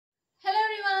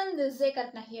this is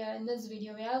Kalpana here. In this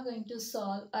video, we are going to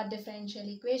solve a differential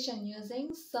equation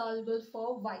using solvable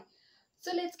for y.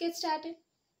 So let's get started.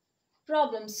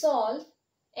 Problem solve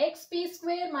xp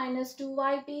square minus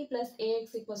 2yp plus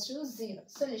ax equals to 0.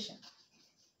 Solution.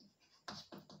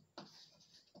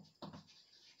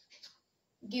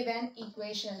 Given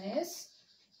equation is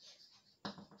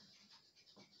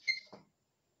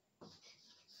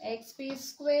xp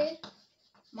square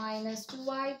minus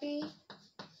 2yp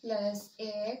plus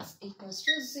ax equals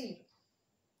to 0.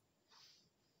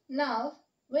 Now,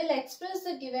 we'll express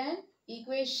the given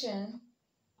equation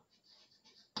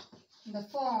in the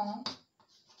form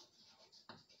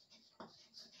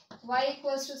y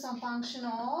equals to some function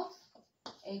of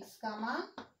x comma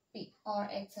p or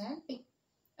x and p.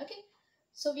 Okay,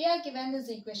 so we are given this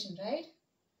equation, right?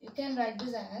 You can write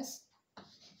this as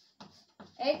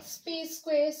xp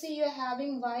square. See, you are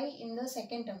having y in the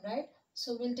second term, right?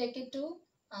 So we'll take it to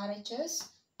RHS.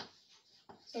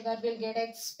 So that we'll get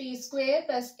xp square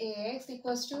plus ax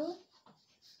equals to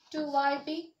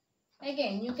 2yp.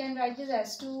 Again, you can write this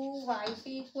as 2yp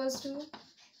equals to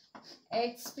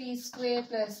xp square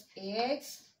plus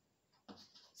ax.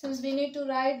 Since we need to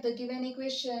write the given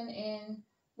equation in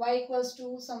y equals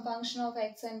to some function of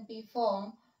x and p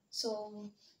form, so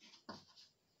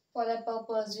for that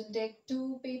purpose, you'll take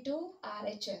 2p to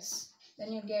RHS.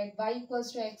 Then you get y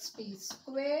equals to xp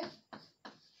square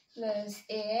plus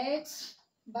ax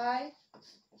by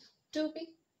 2p,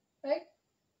 right?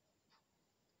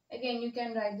 Again, you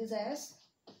can write this as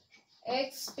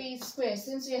xp square.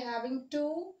 Since we are having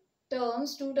two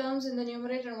terms in the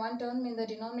numerator and one term in the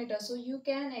denominator, so you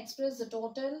can express the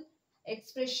total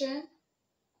expression,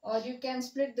 or you can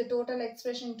split the total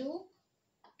expression to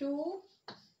two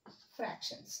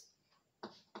fractions.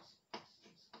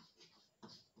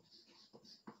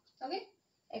 Okay,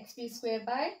 xp square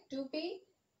by 2p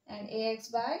and ax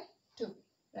by 2p,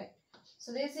 right?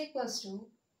 So this equals to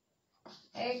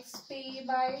xp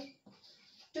by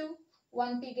 2,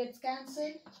 1p gets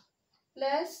cancelled,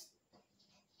 plus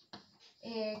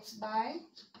ax by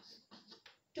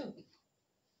 2p.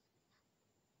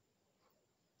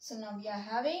 So now we are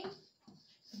having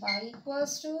y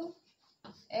equals to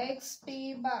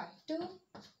xp by 2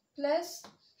 plus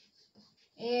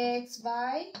ax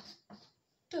by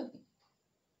 2p.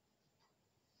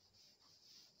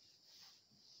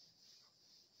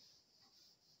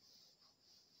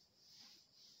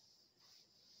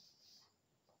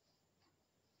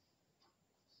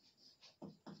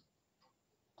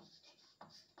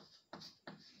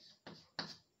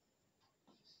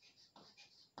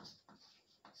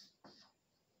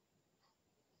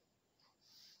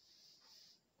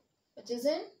 Which is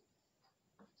in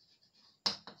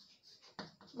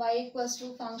y equals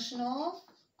to function of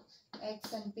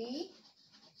x and p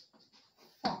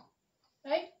form,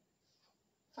 right?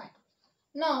 Fine.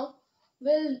 Now,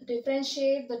 we'll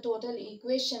differentiate the total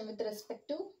equation with respect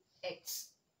to x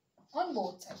on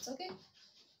both sides, okay?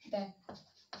 Then,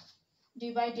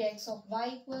 dy dx of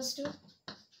y equals to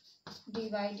dy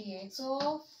dx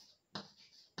of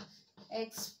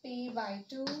xp by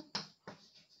 2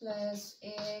 plus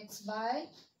ax by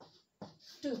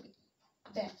 2p.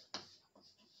 Then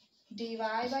dy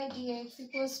by dx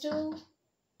equals to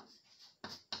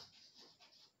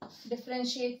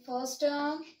differentiate first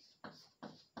term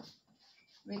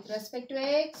with respect to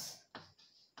x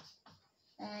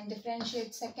and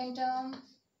differentiate second term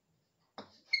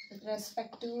with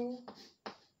respect to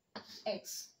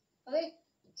x. Okay,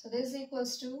 so this is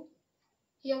equals to,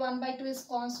 here 1 by 2 is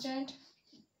constant,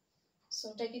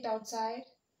 so take it outside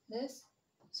this.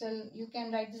 So you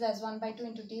can write this as 1 by 2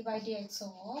 into dy dx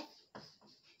of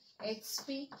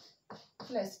xp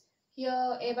plus,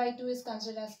 here a by 2 is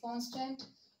considered as constant,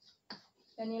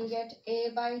 then you'll get a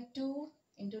by 2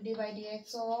 into dy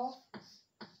dx of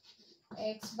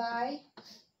x by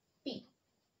p.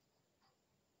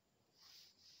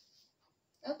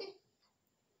 Okay,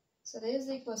 so this is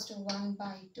equals to 1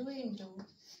 by 2 into,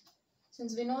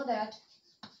 since we know that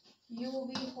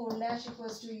uv whole dash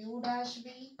equals to u dash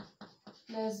v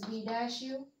plus v dash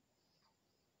u.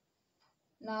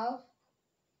 Now,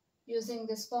 using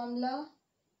this formula,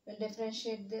 we'll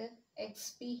differentiate the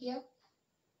xp here.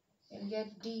 You'll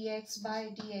get dx by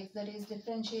dx, that is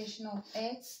differentiation of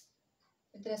x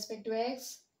with respect to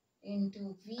x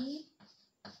into v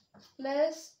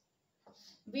plus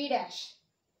v dash,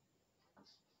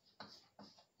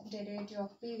 derivative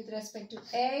of p with respect to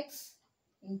x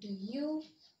into u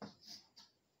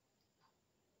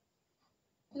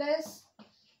plus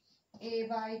a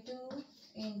by 2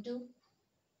 into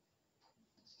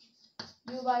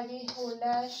u by v whole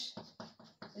dash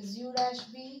is u dash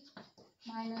v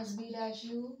minus b dash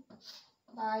u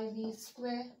by v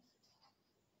square.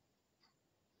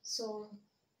 So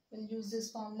we'll use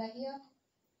this formula here.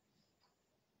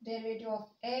 Derivative of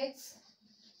x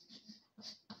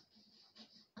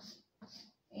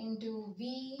into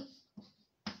v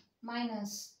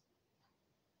minus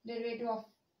derivative of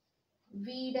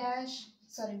v,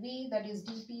 that is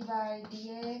dp by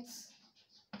dx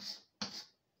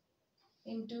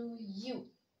into u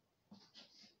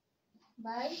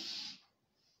by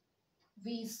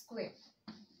v square.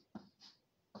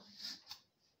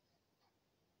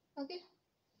 Okay.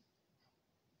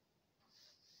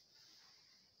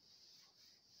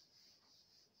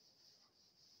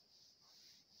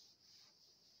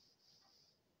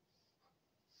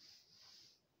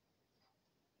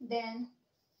 Then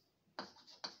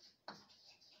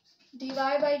dy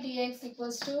by dx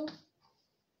equals to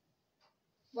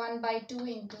 1 by 2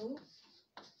 into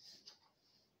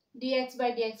dx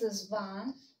by dx is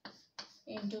 1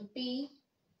 into p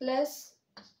plus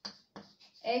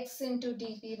x into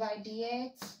dp by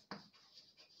dx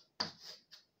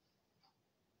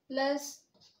plus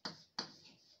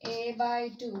a by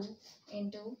 2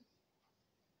 into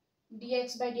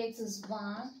dx by dx is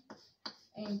 1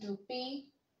 into p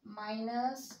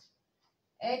minus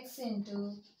x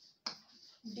into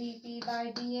dp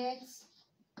by dx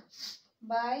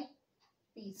by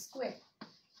p square.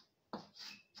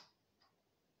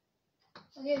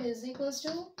 Okay, this is equals to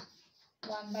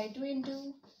 1 by 2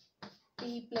 into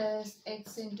p plus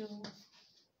x into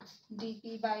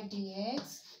dp by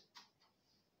dx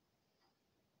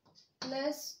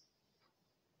plus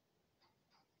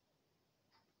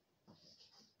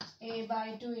a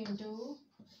by 2 into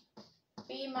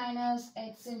p minus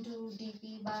x into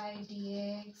dp by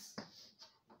dx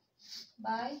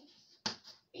by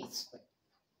p square.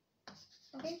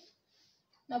 Okay.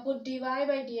 Now put dy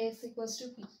by dx equals to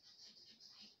p.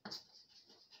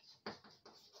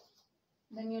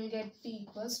 Then you'll get p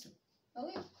equals to.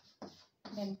 Okay.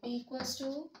 Then p equals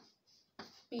to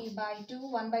p by 2.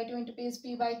 1 by 2 into p is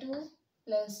p by 2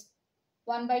 plus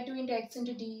 1 by 2 into x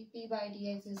into dp by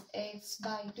dx is x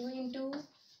by 2 into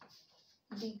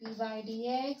dp by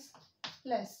dx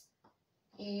plus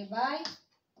a by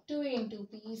 2 into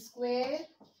p square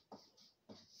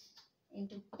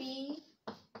into p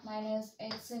minus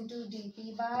x into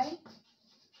dp by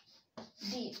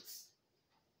dx.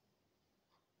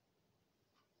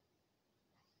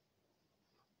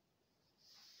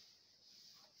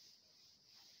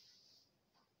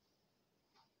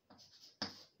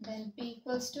 Then p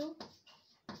equals to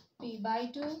p by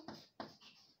 2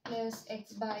 plus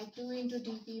x by 2 into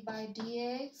dp by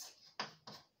dx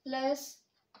plus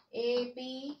ap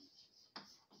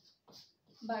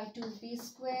by 2p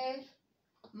square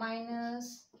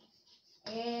minus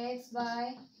ax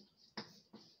by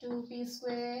 2p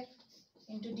square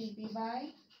into dp by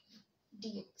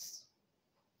dx.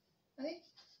 Okay.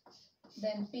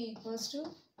 Then p equals to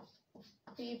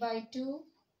p by 2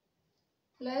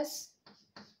 plus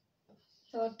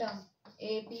third term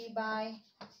ap by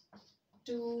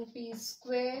 2p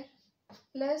square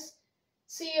plus,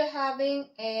 see you're having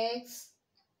x,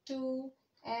 2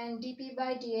 and dp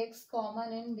by dx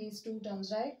common in these two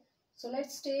terms, right? So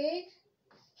let's take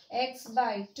x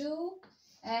by 2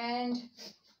 and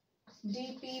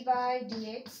dp by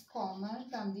dx common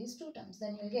from these two terms.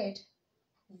 Then you'll get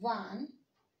 1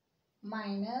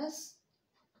 minus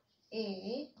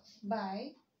a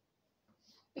by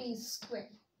p square.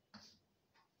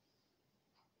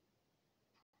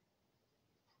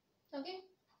 Okay.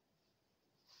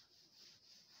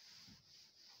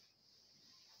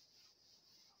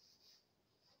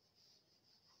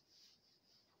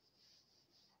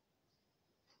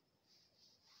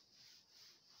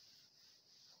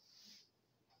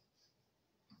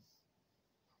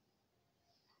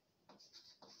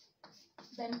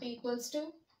 Then p equals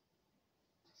to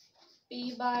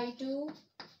p by 2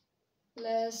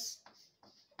 plus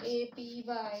ap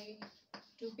by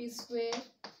 2p square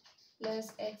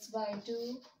plus x by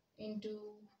 2 into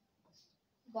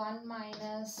 1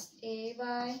 minus a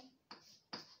by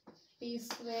p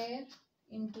square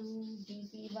into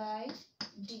dp by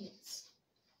dx.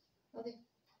 Okay,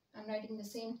 I'm writing the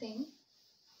same thing.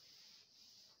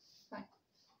 Fine.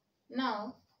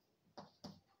 Now,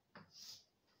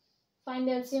 find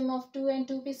the LCM of 2 and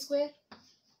 2p square.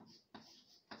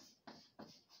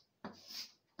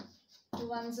 2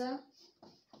 ones are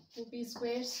 2p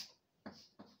squares.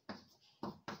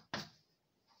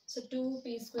 So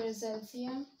 2p square is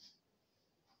LCM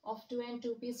of 2 and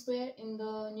 2p square. In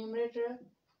the numerator,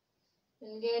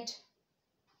 you'll get,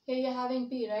 here you're having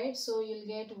p, right? So you'll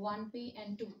get 1p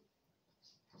and 2.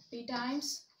 P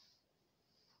times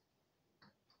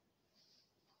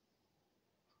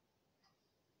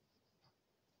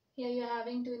Here you are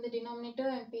having 2 in the denominator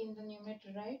and p in the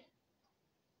numerator, right?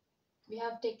 We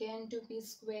have taken 2p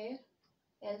square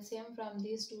LCM from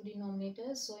these two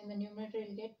denominators. So in the numerator you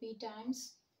will get p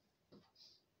times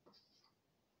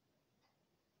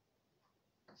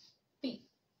p.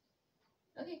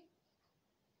 Okay.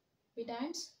 P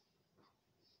times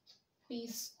p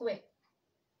square.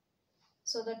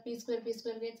 So that p square gets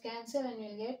cancelled and you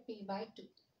will get p by 2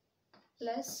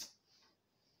 plus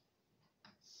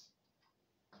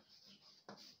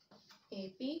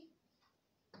AP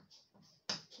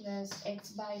plus x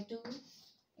by 2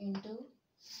 into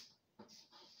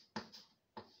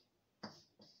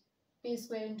p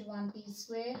square into 1p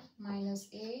square minus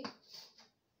a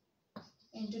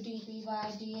into dp by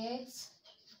dx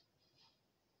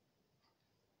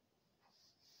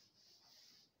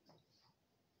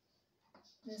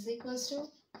this is equals to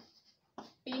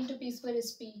p into p square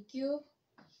is p cube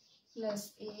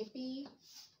plus ap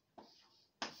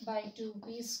by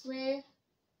 2p square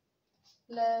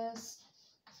plus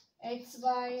x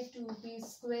by 2p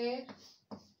square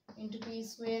into p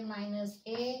square minus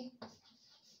a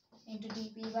into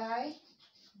dp by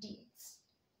dx.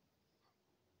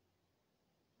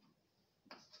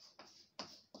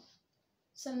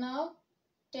 So now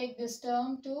take this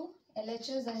term to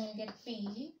LHS and you'll get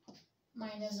p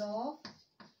minus of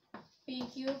p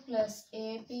cube plus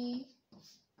ap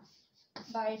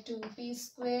by 2p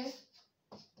square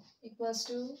equals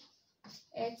to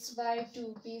x by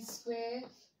 2p square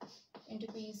into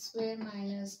p square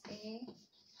minus a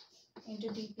into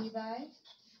dp by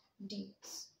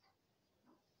dx.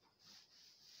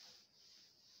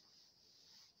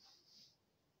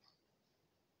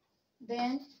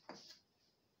 Then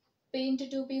p into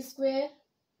 2p square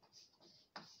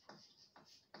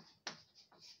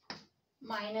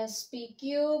minus p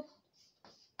cube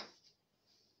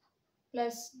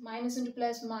plus minus into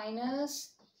plus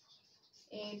minus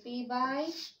ap by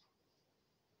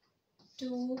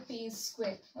 2p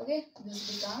square. Okay,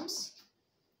 this becomes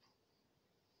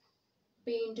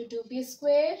p into 2p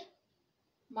square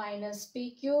minus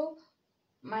p cube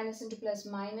minus into plus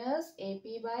minus ap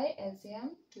by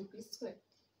LCM 2p square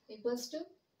equals to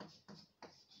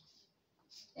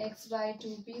x by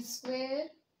 2p square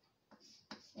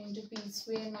into p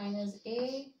square minus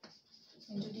a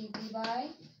into dp by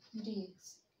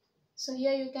dx. So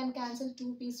here you can cancel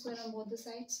 2p square on both the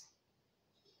sides.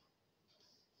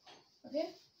 Okay,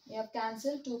 we have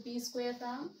cancelled 2p square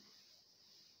from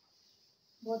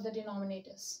both the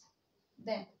denominators.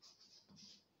 Then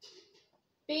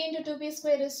p into 2p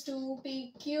square is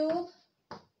 2p cube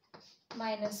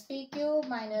minus p cube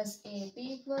minus ap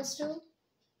equals to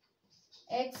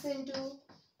x into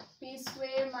p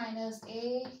square minus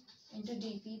a into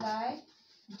dp by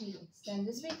dx. Then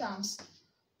this becomes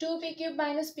 2p cube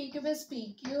minus p cube is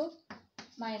p cube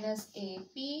minus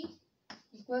ap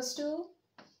equals to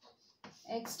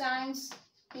x times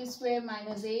p square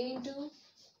minus a into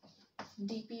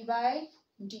dp by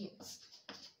dx.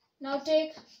 Now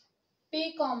take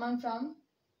p common from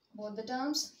both the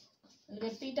terms. We'll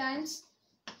get p times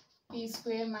p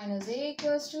square minus a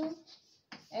equals to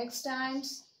x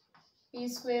times p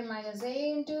square minus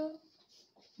a into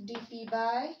dp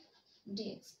by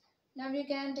dx. Now we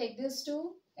can take this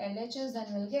to LHS,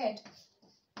 then we'll get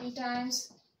p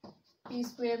times p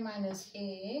square minus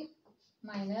a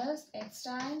minus x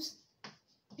times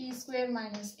p square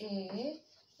minus a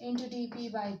into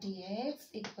dp by dx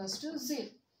equals to 0.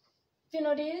 If you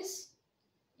notice,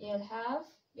 you're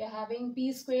having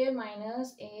p square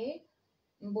minus a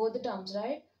in both the terms,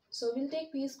 right? So we'll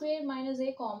take p square minus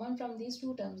a common from these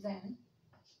two terms, then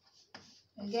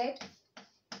we'll get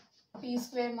p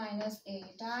square minus a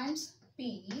times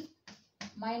p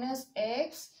minus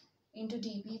x into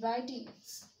dp by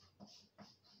dx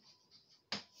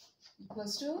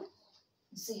equals to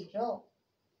 0.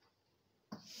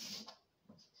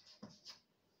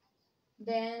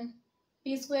 Then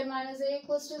p square minus a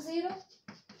equals to 0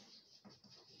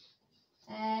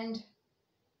 and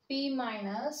p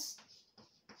minus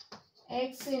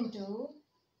x into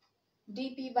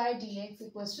dp by dx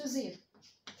equals to 0.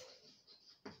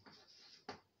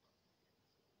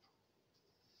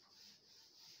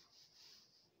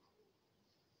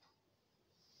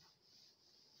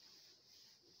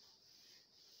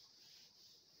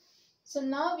 So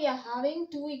now we are having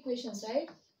two equations, right?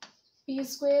 P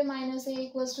square minus a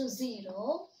equals to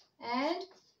 0 and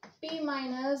p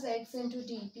minus x into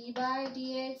dp by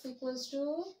dx equals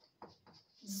to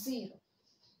 0.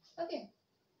 Okay.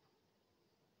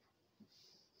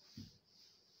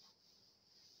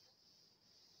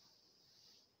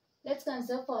 Let's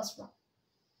consider first one.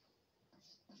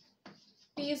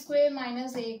 P square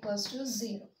minus a equals to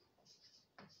 0.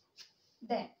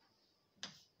 then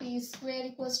p square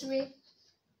equals to a,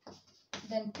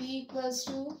 then p equals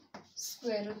to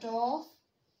square root of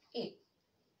a.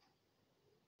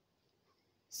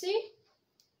 See,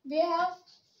 we have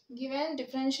given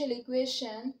differential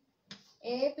equation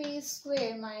ap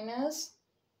square minus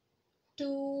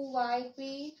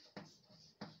 2yp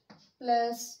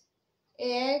plus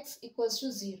ax equals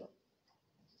to 0.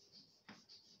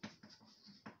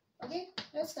 Okay,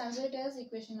 let's consider it as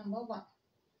equation number 1.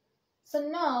 So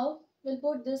now we'll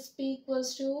put this p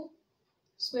equals to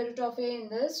square root of a in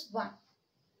this 1.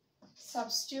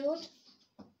 Substitute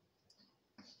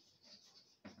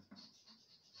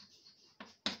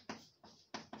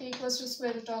p equals to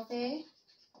square root of a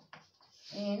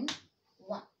in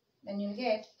 1. Then you'll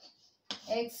get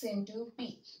x into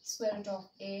p square root of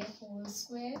a whole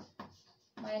square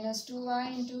minus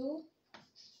 2y into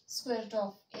square root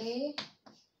of a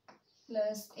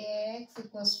plus ax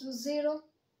equals to 0.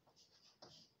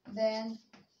 Then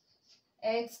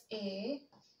xa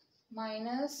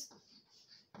minus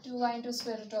 2y into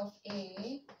square root of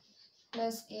a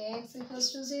plus ax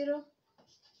equals to 0.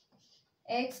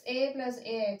 xa plus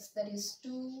ax, that is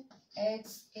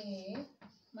 2xa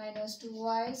minus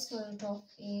 2y square root of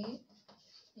a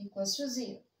equals to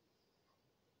 0.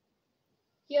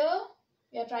 Here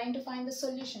we are trying to find the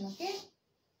solution, okay?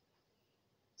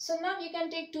 So now you can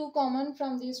take 2 common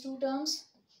from these two terms.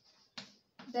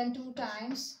 Then 2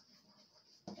 times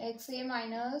xa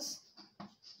minus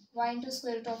y into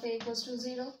square root of a equals to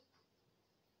 0.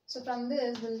 So from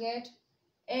this we'll get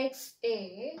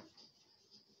xa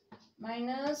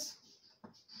minus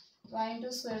y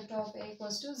into square root of a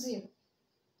equals to 0.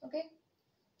 Okay?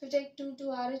 If you take 2 to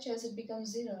RHS, it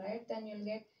becomes 0, right? Then you'll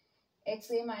get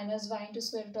xa minus y into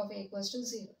square root of a equals to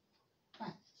 0.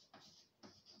 Fine.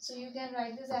 So you can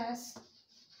write this as,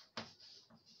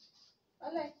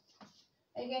 alright.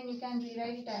 Again, you can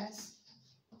rewrite it as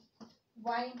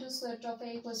y into square root of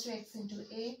a equals to x into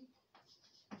a.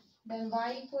 Then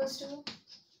y equals to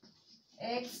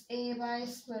xa by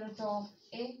square root of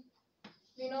a.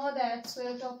 We know that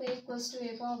square root of a equals to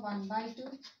a power 1 by 2.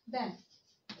 Then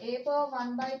a power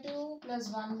 1 by 2 plus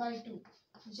 1 by 2,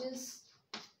 which is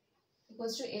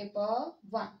equals to a power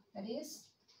 1, that is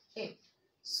a.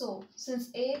 So since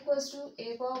a equals to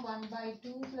a power 1 by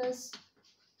 2 plus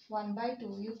 1 by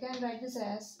 2, you can write this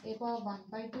as a power 1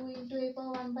 by 2 into a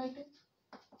power 1 by 2,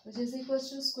 which is equals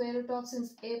to square root of,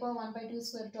 since a power 1 by 2 is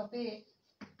square root of a,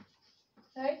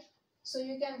 right? So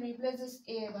you can replace this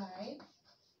a by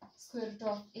square root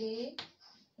of a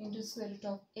into square root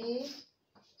of a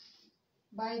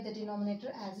by the denominator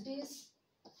as it is.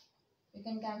 You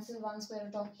can cancel 1 square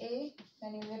root of a,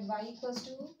 then you get y equals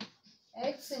to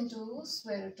x into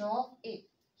square root of a.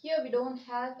 Here we don't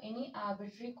have any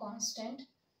arbitrary constant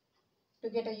to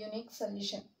get a unique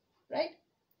solution, right?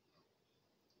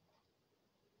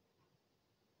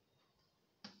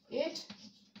 It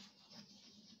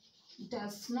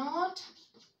does not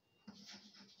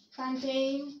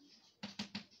contain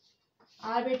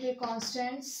arbitrary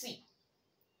constant c.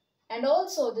 And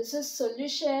also this is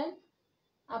solution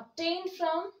obtained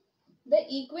from the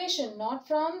equation, not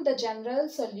from the general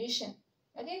solution.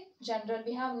 Okay, general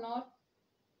we have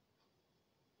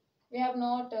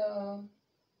not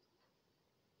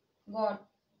got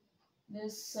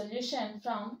this solution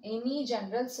from any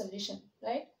general solution,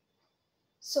 right?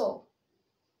 So,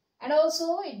 and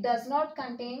also it does not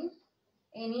contain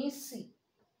any c.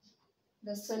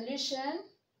 The solution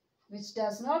which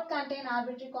does not contain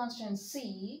arbitrary constant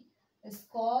c is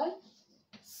called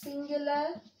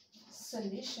singular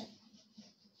solution.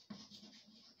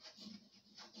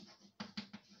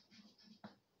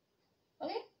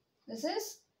 Okay, this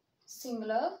is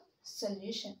singular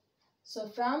solution. So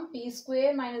from p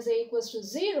square minus a equals to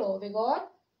 0, we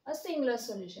got a singular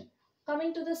solution.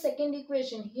 Coming to the second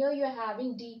equation, here you are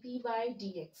having dp by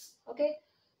dx. Okay,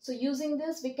 so using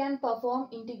this we can perform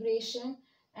integration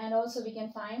and also we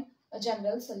can find a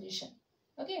general solution.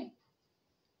 Okay.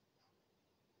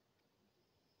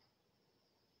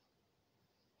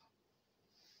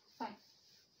 Fine.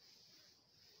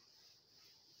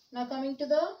 Now coming to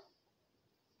the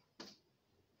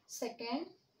second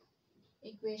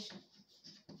equation.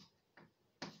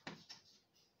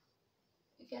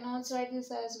 You can also write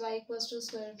this as y equals to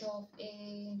square root of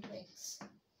a into x.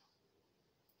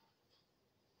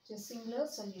 Just singular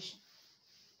solution.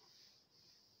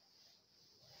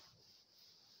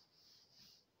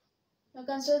 Now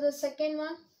consider the second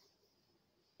one.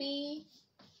 P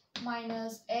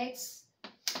minus x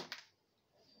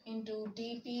into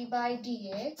dp by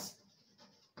dx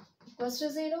equals to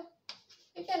 0.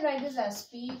 You can write this as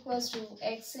p equals to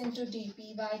x into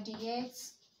dp by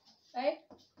dx right?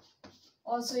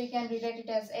 Also, you can rewrite it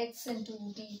as x into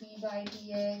dp by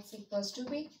dx equals to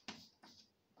b.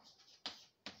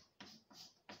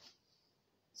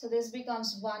 So this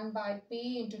becomes 1 by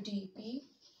p into dp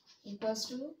equals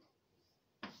to,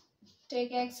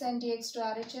 take x and dx to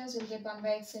RHS, you'll get 1 by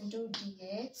x into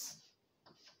dx.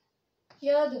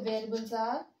 Here the variables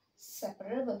are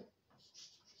separable.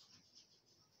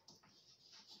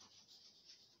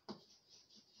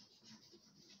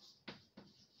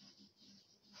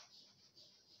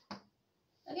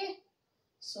 Okay,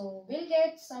 so we'll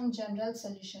get some general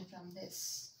solution from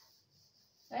this,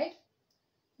 right?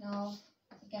 Now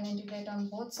we can integrate on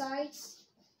both sides.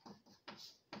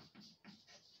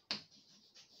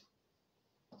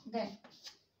 Then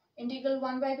integral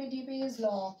 1 by p dp is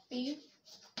log p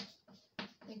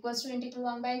equals to integral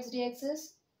 1 by x dx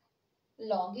is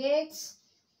log x.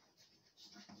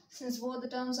 Since both the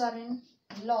terms are in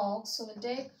log, so we'll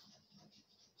take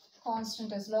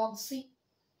constant as log c.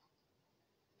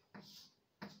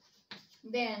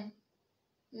 Then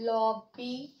log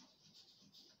p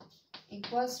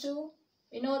equals to,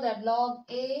 we know that log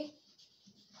a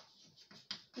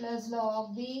plus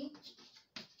log b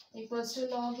equals to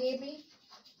log ab.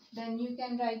 Then you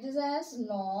can write this as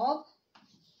log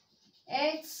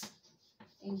x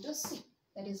into c,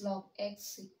 that is log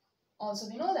xc. Also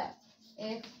we know that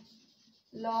if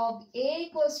log a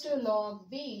equals to log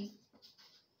b,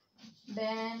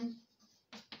 then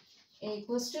a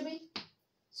equals to b.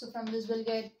 So from this we'll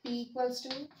get p equals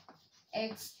to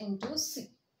x into c.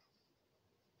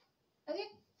 Okay.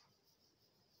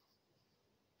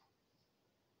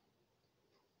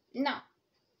 Now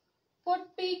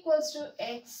put p equals to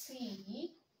xc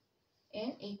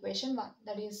in equation 1,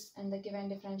 that is in the given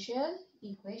differential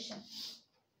equation.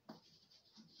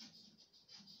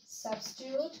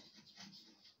 Substitute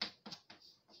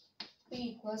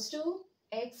p equals to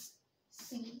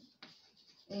xc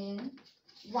in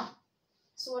 1.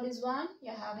 So what is 1?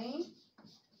 You are having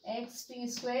xp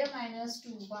square minus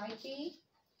 2yp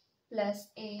plus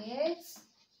ax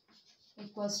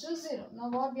equals to 0. Now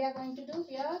what we are going to do?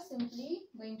 We are simply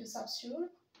going to substitute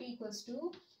p equals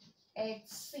to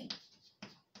xc.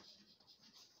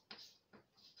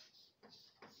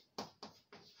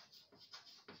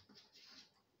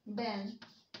 Then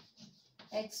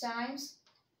x times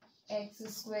x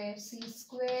square c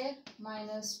square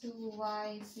minus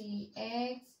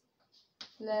 2ycx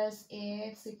plus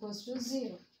ax equals to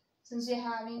 0. Since we are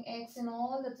having x in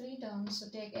all the three terms, so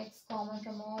take x common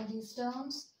from all these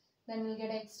terms, then we'll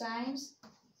get x times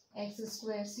x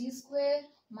square c square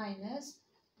minus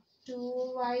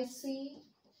 2yc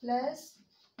plus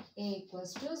a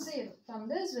equals to 0. From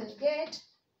this we'll get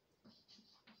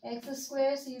x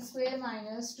square c square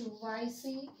minus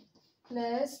 2yc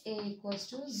plus a equals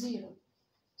to 0.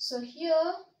 So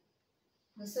here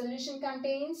the solution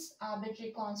contains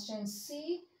arbitrary constant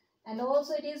c, and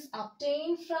also it is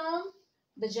obtained from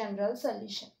the general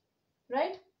solution,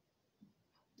 right?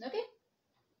 Okay,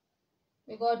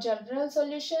 we got general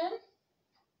solution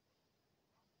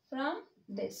from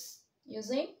this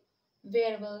using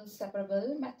variable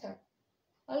separable method.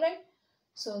 Alright,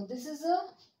 so this is a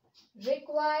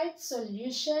required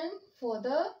solution for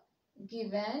the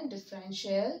given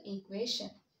differential equation.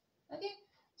 Okay,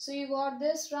 so you got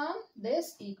this from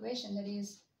this equation, that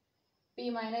is p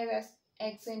minus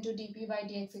x into dp by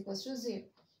dx equals to 0.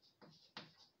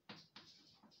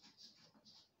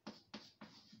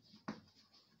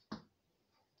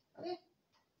 Okay,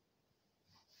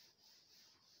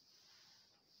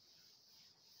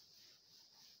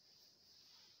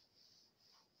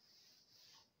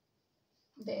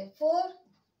 therefore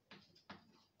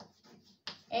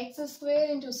x square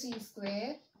into c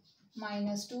square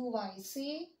minus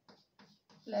 2yc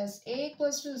plus a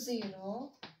equals to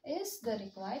 0 is the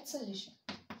required solution.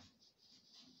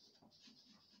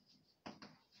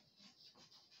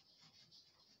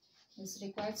 This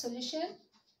required solution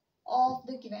of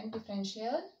the given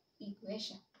differential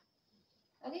equation.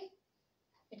 Okay,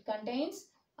 it contains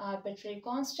arbitrary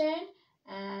constant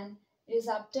and it is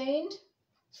obtained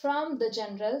from the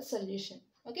general solution.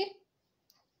 Okay,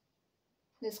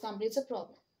 this completes a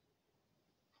problem.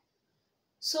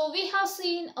 So we have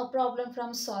seen a problem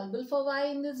from Solvable for y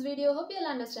in this video. Hope you'll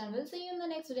understand. We'll see you in the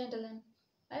next video. Until then,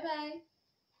 bye bye.